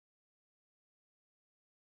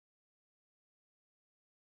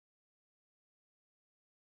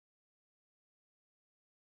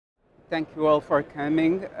Thank you all for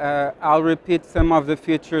coming. I'll repeat some of the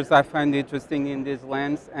features I find interesting in this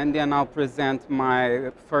lens, and then I'll present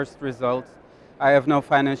my first results. I have no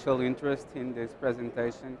financial interest in this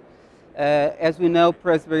presentation. As we know,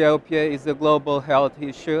 presbyopia is a global health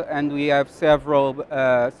issue, and we have several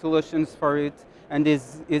solutions for it, and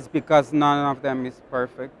this is because none of them is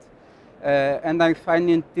perfect. And I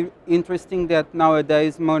find it interesting that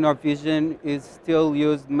nowadays monovision is still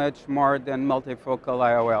used much more than multifocal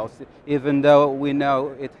IOLs, even though we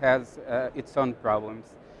know it has its own problems.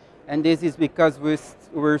 And this is because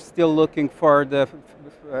we're still looking for the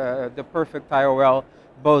perfect IOL,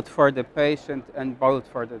 both for the patient and both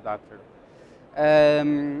for the doctor.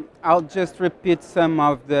 I'll just repeat some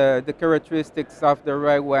of the characteristics of the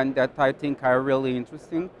RayOne that I think are really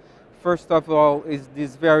interesting. First of all is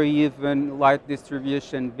this very even light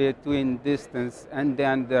distribution between distance and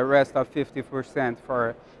then the rest of 50%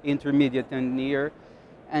 for intermediate and near.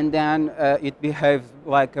 And then it behaves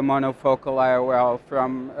like a monofocal IOL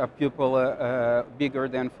from a pupil bigger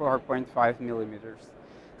than 4.5 millimeters.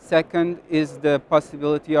 Second is the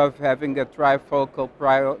possibility of having a trifocal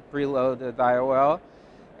preloaded IOL.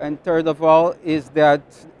 And third of all is that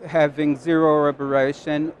having zero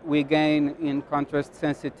aberration, we gain in contrast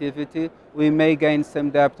sensitivity. We may gain some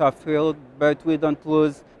depth of field, but we don't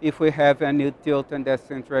lose if we have any tilt and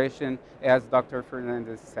decentration, as Dr.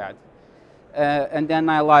 Fernandez said. And then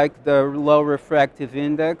I like the low refractive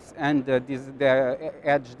index and the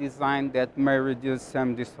edge design that may reduce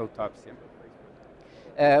some dysphotopsia.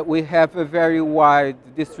 We have a very wide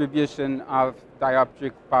distribution of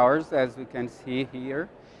dioptric powers, as we can see here.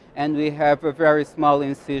 And we have a very small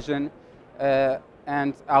incision,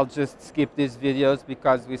 and I'll just skip these videos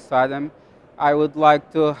because we saw them. I would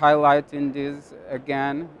like to highlight in this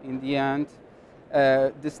again, in the end,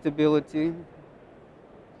 the stability.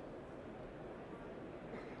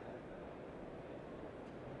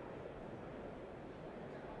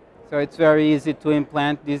 So it's very easy to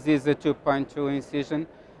implant. This is a 2.2 incision.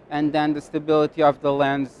 And then the stability of the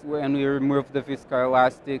lens when we remove the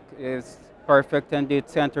viscoelastic is perfect, and it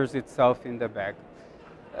centers itself in the bag.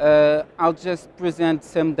 I'll just present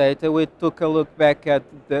some data. We took a look back at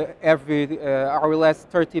our last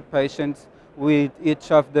 30 patients with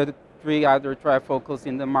each of the 3 other trifocals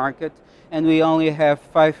in the market, and we only have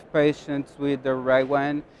 5 patients with the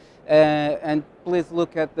RayOne. And please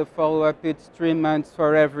look at the follow-up. It's 3 months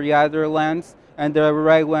for every other lens, and the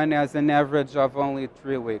RayOne has an average of only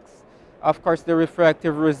 3 weeks. Of course, the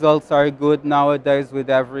refractive results are good nowadays with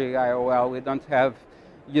every IOL. We don't have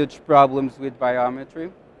huge problems with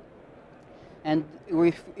biometry. And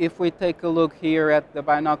if we take a look here at the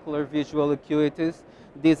binocular visual acuities,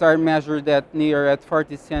 these are measured at near at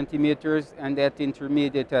 40 centimeters and at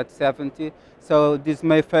intermediate at 70. So this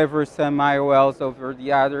may favor some IOLs over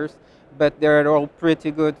the others, but they're all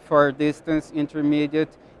pretty good for distance,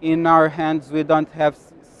 intermediate. In our hands, we don't have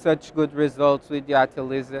such good results with the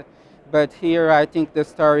Atelisa. But here, I think the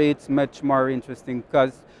story is much more interesting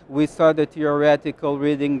because we saw the theoretical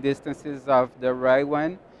reading distances of the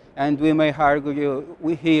RayOne, and we may argue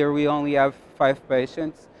here we only have 5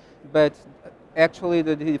 patients, but actually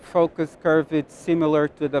the focus curve is similar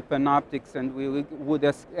to the panoptics, and we would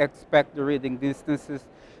expect the reading distances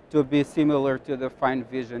to be similar to the fine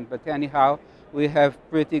vision. But anyhow, we have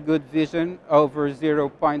pretty good vision over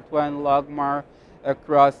 0.1 logmar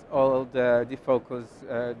across all the defocus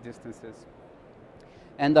distances.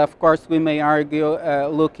 And of course, we may argue,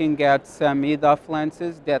 looking at some EDOF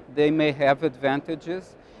lenses, that they may have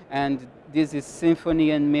advantages. And this is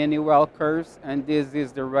Symphony and Manuel curves, and this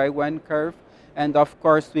is the RayOne curve. And of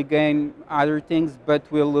course, we gain other things, but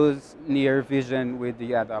we lose near vision with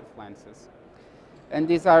the EDOF lenses. And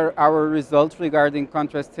these are our results regarding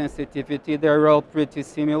contrast sensitivity. They're all pretty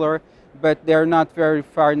similar, but they're not very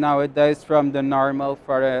far nowadays from the normal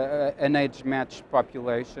for an age-matched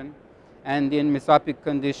population. And in mesopic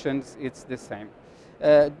conditions, it's the same.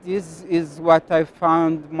 This is what I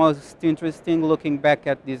found most interesting looking back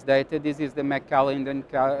at this data. This is the McAlinden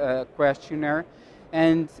questionnaire.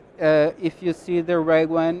 And if you see the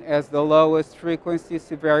RayOne as the lowest frequency,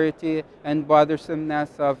 severity, and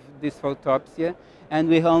bothersomeness of dysphotopsia, and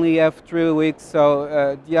we only have 3 weeks,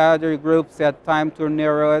 so the other groups had time to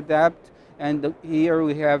neuroadapt, and here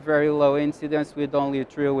we have very low incidence with only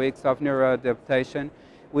 3 weeks of neuroadaptation.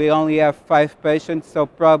 We only have 5 patients, so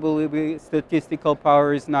probably statistical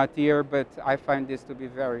power is not here, but I find this to be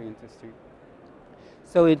very interesting.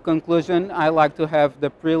 So in conclusion, I like to have the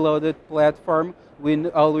preloaded platform. We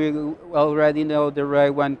already know the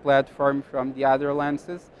RayOne platform from the other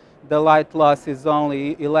lenses. The light loss is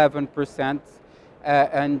only 11%.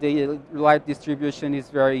 and the light distribution is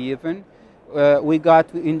very even. We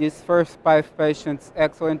got in these first 5 patients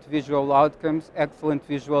excellent visual outcomes, excellent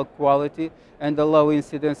visual quality, and a low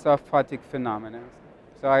incidence of photic phenomena.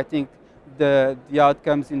 So I think the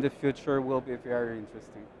outcomes in the future will be very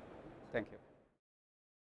interesting.